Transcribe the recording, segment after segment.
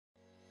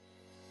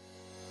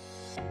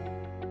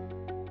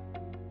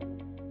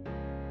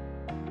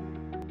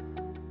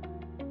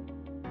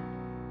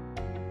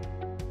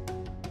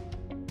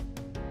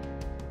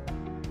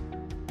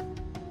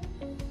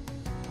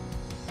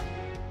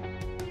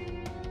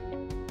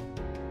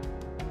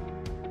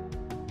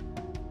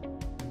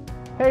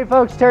Hey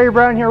folks, Terry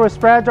Brown here with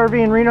Sprads Rv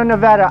in Reno,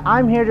 Nevada.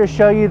 I'm here to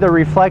show you the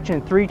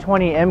Reflection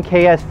 320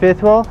 MKS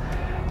fifth wheel.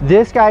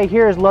 This guy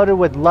here is loaded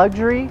with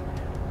luxury,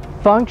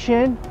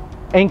 function,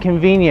 and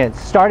convenience.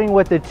 Starting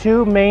with the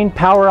two main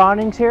power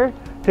awnings here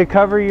to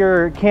cover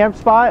your camp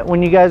spot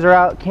when you guys are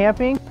out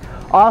camping.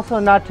 Also,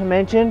 not to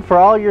mention, for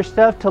all your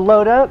stuff to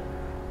load up,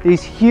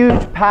 these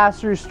huge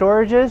pass-through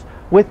storages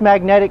with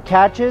magnetic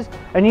catches,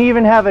 and you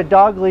even have a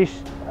dog leash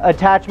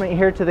attachment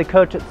here to the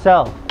coach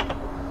itself.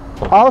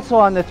 Also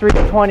on the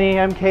 320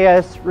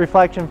 MKS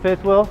Reflection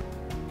fifth wheel,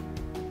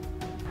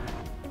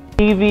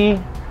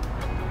 TV,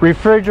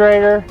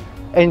 refrigerator,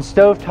 and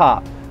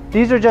stovetop.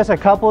 These are just a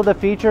couple of the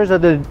features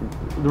of the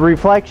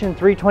Reflection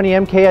 320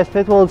 MKS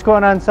fifth wheel. Let's go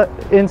on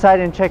inside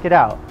and check it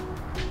out.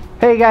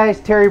 Hey guys,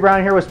 Terry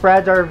Brown here with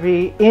Sprads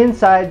Rv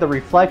inside the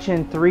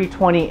Reflection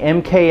 320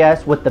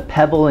 MKS with the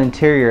Pebble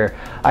interior.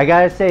 I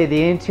gotta say,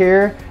 the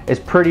interior is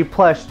pretty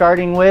plush,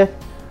 starting with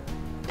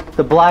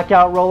the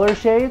blackout roller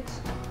shades,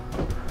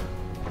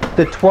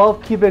 the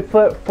 12 cubic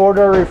foot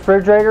four-door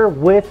refrigerator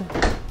with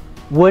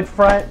wood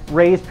front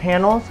raised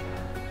panels,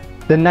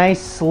 the nice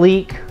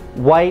sleek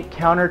white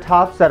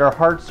countertops that are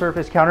hard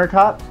surface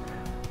countertops,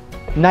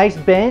 nice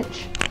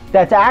bench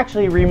that's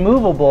actually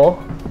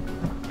removable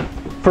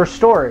for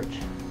storage.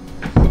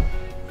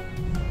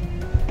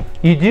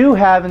 You do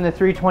have in the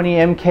 320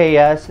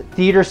 MKS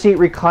theater seat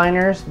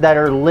recliners that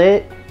are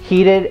lit,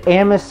 heated,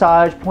 and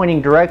massaged,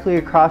 pointing directly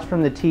across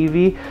from the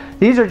TV.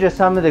 These are just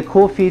some of the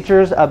cool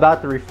features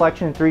about the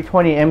Reflection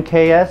 320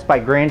 MKS by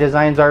Grand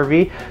Designs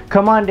RV.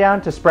 Come on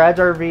down to Sprads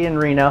Rv in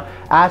Reno.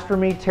 Ask for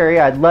me, Terry.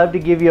 I'd love to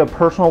give you a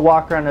personal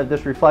walk around of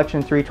this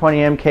Reflection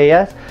 320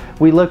 MKS.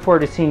 We look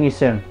forward to seeing you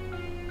soon.